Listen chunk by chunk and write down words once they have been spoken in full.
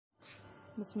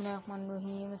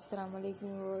Bismillahirrahmanirrahim. Assalamu alaikum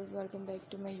viewers. Welcome back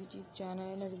to my YouTube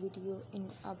channel. Another video in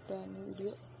a brand new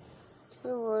video.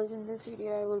 Viewers, in this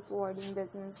video I will providing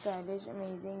business stylish,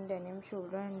 amazing denim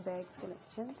shoulder handbags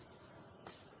collections.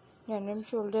 Denim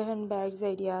shoulder handbags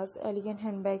ideas, elegant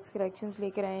handbags collections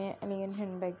लेकर आए हैं. elegant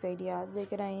handbags ideas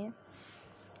लेकर आए हैं.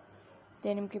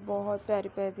 denim की बहुत प्यारी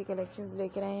प्यारी collections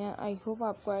लेकर आए हैं. I hope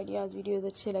आपको ideas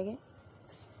videos अच्छे लगे.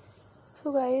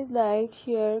 So guys, like,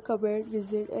 share, comment,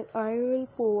 visit, and I will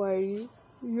provide you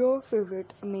your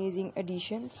favorite amazing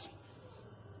additions,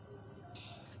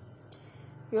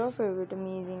 your favorite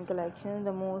amazing collections,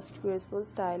 the most graceful,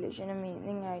 stylish, and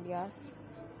amazing ideas.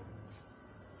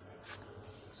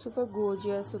 Super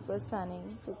gorgeous, super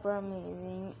stunning, super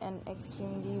amazing, and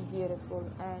extremely beautiful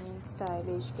and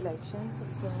stylish collections.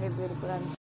 Extremely beautiful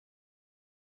and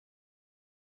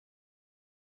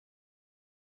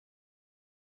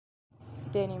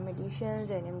denim editions,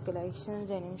 denim collections,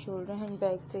 denim shoulder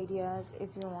handbags ideas. If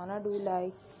you wanna do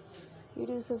like, you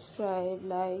do subscribe,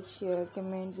 like, share,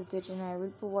 comment, visit, and I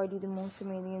will provide you the most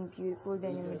amazing and beautiful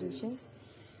denim editions,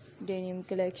 denim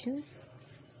collections.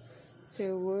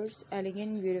 So words,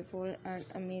 elegant, beautiful, and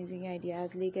amazing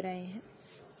ideas लेकर आए हैं.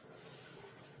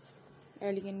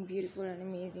 Elegant, beautiful, and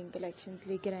amazing collections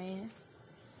लेकर आए हैं.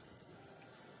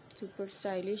 Super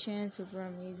stylish हैं, super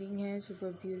amazing हैं,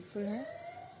 super beautiful हैं.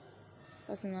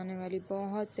 पसंद आने वाली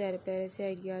बहुत प्यारे प्यारे से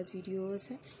आइडियाज़ वीडियोस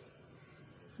हैं.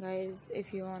 Guys,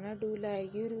 if you वांना do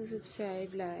like, you do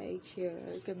subscribe, like,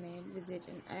 share, comment, visit,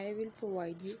 and I will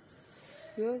provide you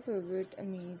your favorite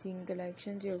amazing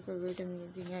collections, your favorite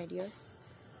amazing ideas,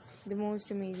 the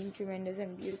most amazing, tremendous,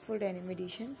 and beautiful denim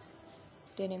editions,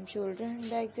 denim shoulder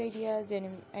handbags ideas,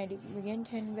 denim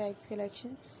elegant handbags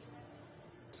collections,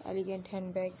 elegant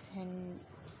handbags,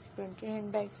 printed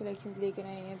handbags collections लेकर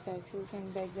आए हैं. patchwork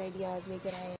handbags ideas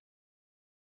लेकर आए हैं.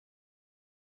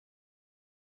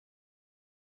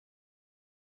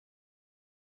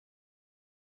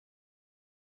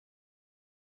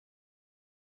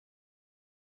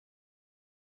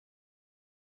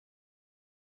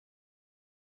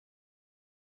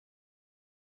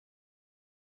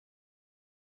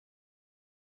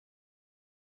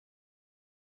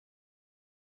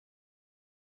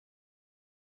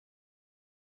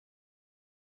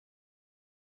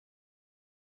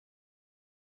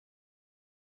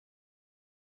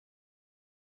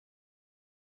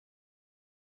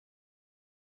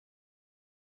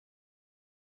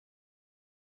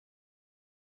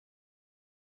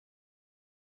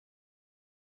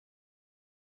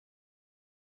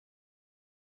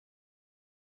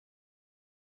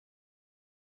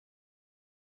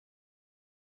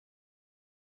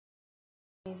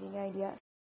 Amazing ideas.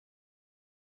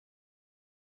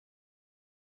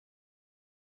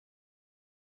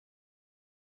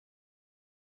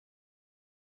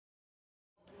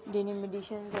 Denim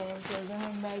editions, denim shoulder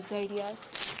handbags ideas,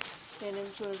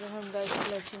 denim shoulder handbags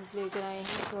collections लेकर आए हैं.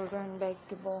 shoulder handbags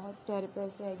के बहुत प्यारे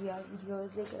प्यारे से आइडियाज़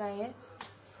वीडियोज़ लेकर आए हैं.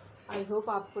 आई होप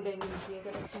आपको denim की ये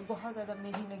कलेक्शन बहुत ज़्यादा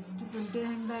अमेजिंग लगेगी. प्रिंटेड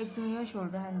हैंडबैग्स हो या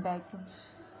शोल्डर हैंडबैग्स हो,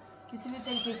 किसी भी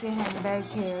तरीके के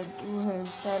हैंडबैग्स, हेयर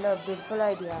स्टाइल और ब्यूटीफुल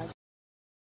आइडियाज़.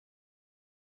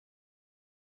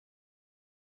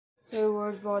 So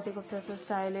words बहुत ही खूबसूरत,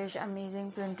 stylish,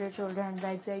 amazing printed shoulder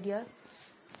handbags ideas,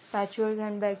 patchwork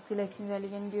handbag collection,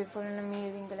 elegant, beautiful and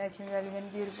amazing collection,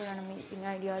 elegant, beautiful and amazing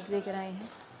ideas लेकर आए हैं.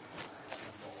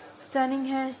 स्टनिंग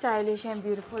है, स्टाइलिश है,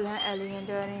 ब्यूटीफुल है, एलिगेंट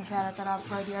है, और इंशाल्लाह ताला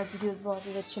आपको आइडियाज़ वीडियोस बहुत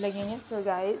ही अच्छे लगेंगे. So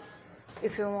guys,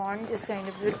 if you want this kind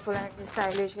of beautiful and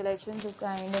stylish collections, this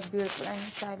kind of beautiful and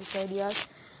stylish ideas,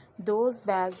 those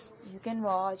bags you can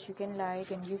watch, you can like,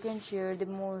 and you can share the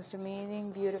most amazing,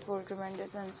 beautiful,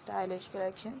 tremendous, and stylish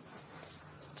collections,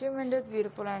 tremendous,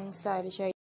 beautiful, and stylish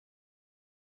ideas.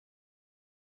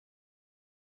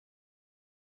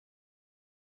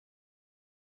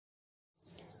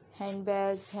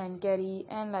 Handbags, hand carry,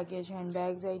 and luggage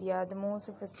handbags idea, the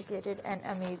most sophisticated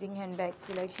and amazing handbag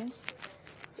collection.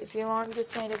 If you want this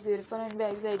kind of beautiful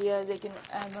handbags ideas, they can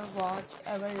ever watch,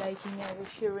 ever liking, ever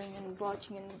sharing, and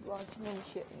watching and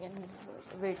sharing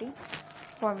and waiting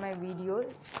for my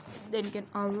videos, then you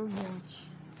can ever watch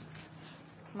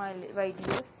my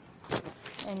videos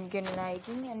and you can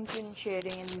liking and can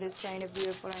sharing in this kind of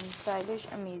beautiful and stylish,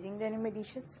 amazing denim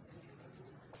editions.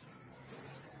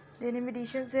 denim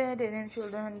editions है, denim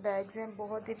shoulder handbags हैं,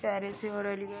 बहुत ही प्यारे से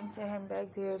और elegant से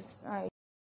handbags है.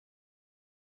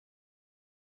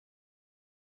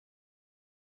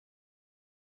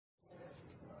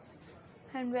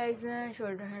 Handbags हैं,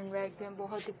 shoulder handbags हैं,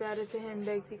 बहुत ही प्यारे से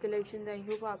हैंडबैग्स की कलेक्शन. आई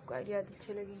होप आपको आइडियाज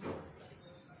अच्छे लगेंगे.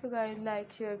 So guys,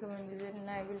 like, share, comment, visit, and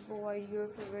I will provide your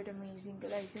favorite amazing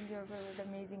collections, your favorite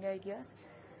amazing ideas.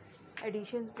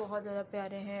 Editions बहुत ज़्यादा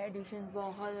प्यारे हैं, एडिशंस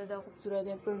बहुत ज़्यादा खूबसूरत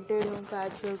हैं, प्रिंटेड हों,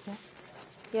 पैचवर्क हों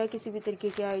या किसी भी तरीके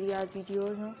के आइडियाज़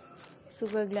वीडियोज़ हों,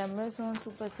 सुपर ग्लैमरस हों,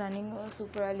 सुपर स्टनिंग हो,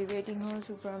 सुपर एलिवेटिंग हो,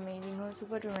 सुपर अमेजिंग हो,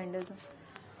 सुपर ट्रेमेंडस हो,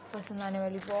 पसंद आने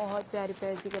वाली बहुत प्यारी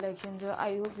प्यारी सी कलेक्शन हो।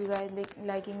 I hope you guys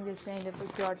liking this kind of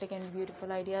exotic and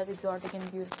beautiful ideas, exotic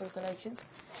and beautiful collections.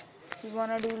 If you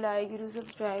wanna do like, you do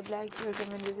subscribe, like, share,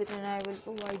 comment, visit, and I will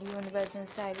provide you on the best and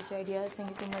stylish ideas. Thank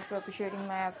you so much for appreciating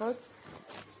my efforts.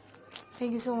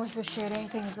 Thank you so much for sharing.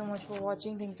 Thank you so much for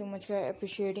watching. Thank you so much for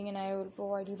appreciating, and I will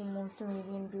provide you the most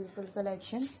amazing and beautiful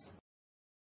collections.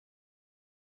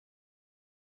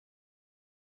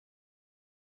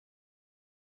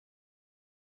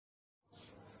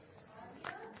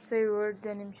 Favorite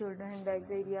denim shoulder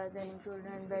handbags ideas, denim shoulder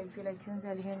handbags collections,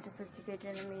 elegant, sophisticated,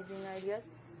 and amazing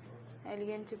ideas.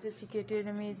 Elegant, sophisticated,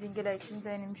 amazing collections,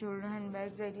 denim shoulder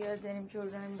handbags ideas, denim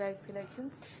shoulder handbags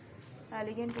collections.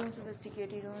 Elegant हो,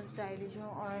 sophisticated हो, stylish हो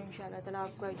और इंशाल्लाह ताला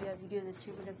आपको ideas videos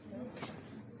अच्छी भी लगती हैं.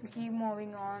 Keep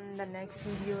moving on the next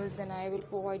videos, then I will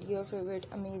provide your favorite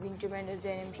amazing tremendous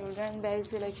denim shoulder and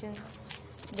bags collection,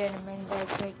 denim and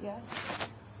bags ideas.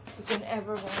 You can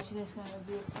ever watch this kind of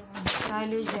beautiful and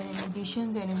stylish denim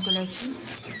edition, denim collection,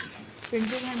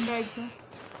 printed handbags हो,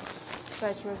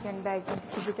 patchwork handbags हो,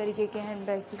 किसी भी तरीके के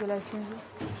handbags की collection हो,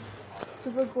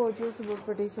 super gorgeous, super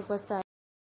pretty, super stylish.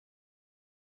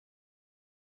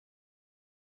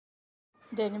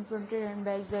 Denim printed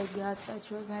handbags ideas,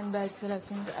 patchwork handbags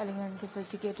collections, elegant,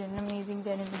 sophisticated, and amazing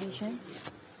denim edition.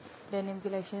 Denim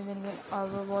collections, and you can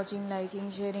over watching, liking,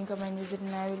 sharing, comment, visit,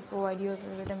 and I will provide your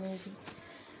favorite amazing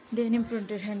denim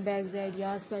printed handbags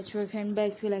ideas, patchwork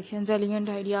handbags collections,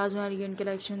 elegant ideas और elegant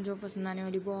collections जो पसंद आने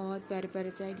वाली बहुत प्यारे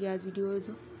प्यारे से ideas videos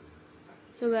हो.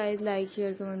 So guys, like,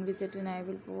 share, comment, visit, and I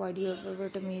will provide your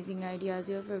favorite amazing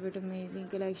ideas, your favorite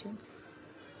amazing collections.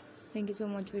 Thank you so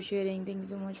much for sharing. Thank you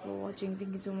so much for watching.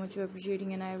 Thank you so much for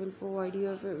appreciating, and I will provide you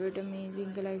your favorite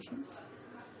amazing collection.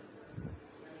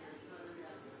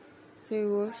 So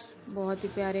yours बहुत ही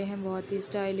प्यारे हैं, बहुत ही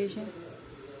stylish हैं,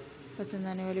 पसंद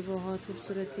आने वाली बहुत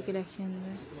खूबसूरत सी कलेक्शन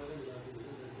है.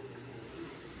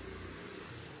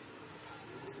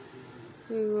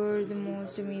 So yours the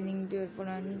most amazing,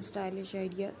 beautiful and stylish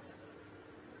ideas.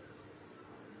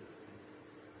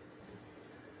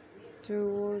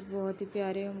 Shoes बहुत ही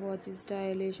प्यारे हों, बहुत ही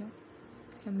स्टाइलिश हों,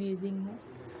 अमेजिंग हो,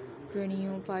 ट्रेंडी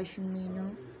हो, फैशनीन हो.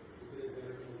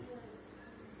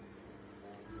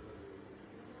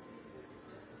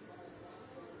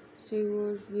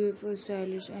 Shoes beautiful,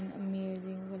 stylish and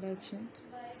amazing collections,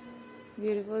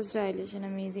 beautiful, stylish and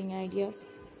amazing ideas.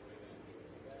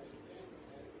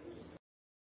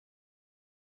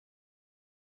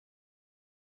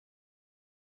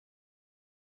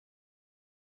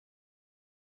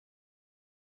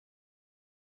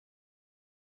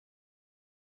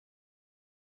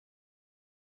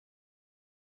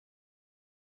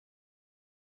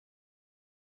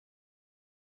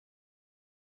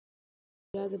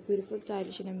 The beautiful,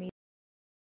 stylish and amazing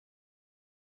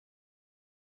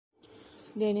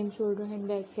denim shoulder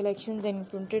handbags collections and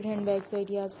printed handbags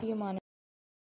ideas.